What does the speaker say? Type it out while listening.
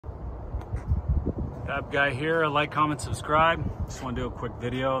Fab Guy here. Like, comment, subscribe. Just want to do a quick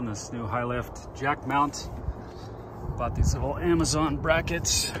video on this new high lift jack mount. Bought these little Amazon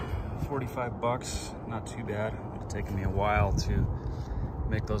brackets, 45 bucks. Not too bad. It's taken me a while to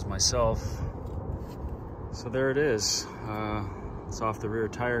make those myself. So there it is. It's off the rear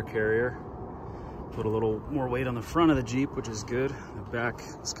tire carrier. Put a little more weight on the front of the Jeep, which is good. The back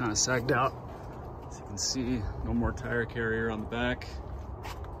is kind of sagged out. As you can see, no more tire carrier on the back.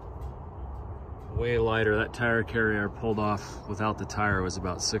 Way lighter. That tire carrier I pulled off without the tire was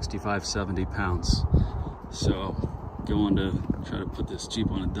about 65, 70 pounds. So going to try to put this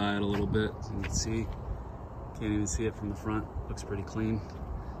Jeep on a diet a little bit. As you can see, can't even see it from the front. Looks pretty clean.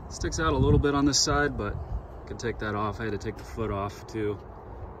 Sticks out a little bit on this side, but I could take that off. I had to take the foot off too.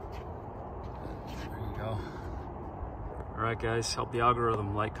 There you go. All right, guys, help the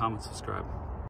algorithm. Like, comment, subscribe.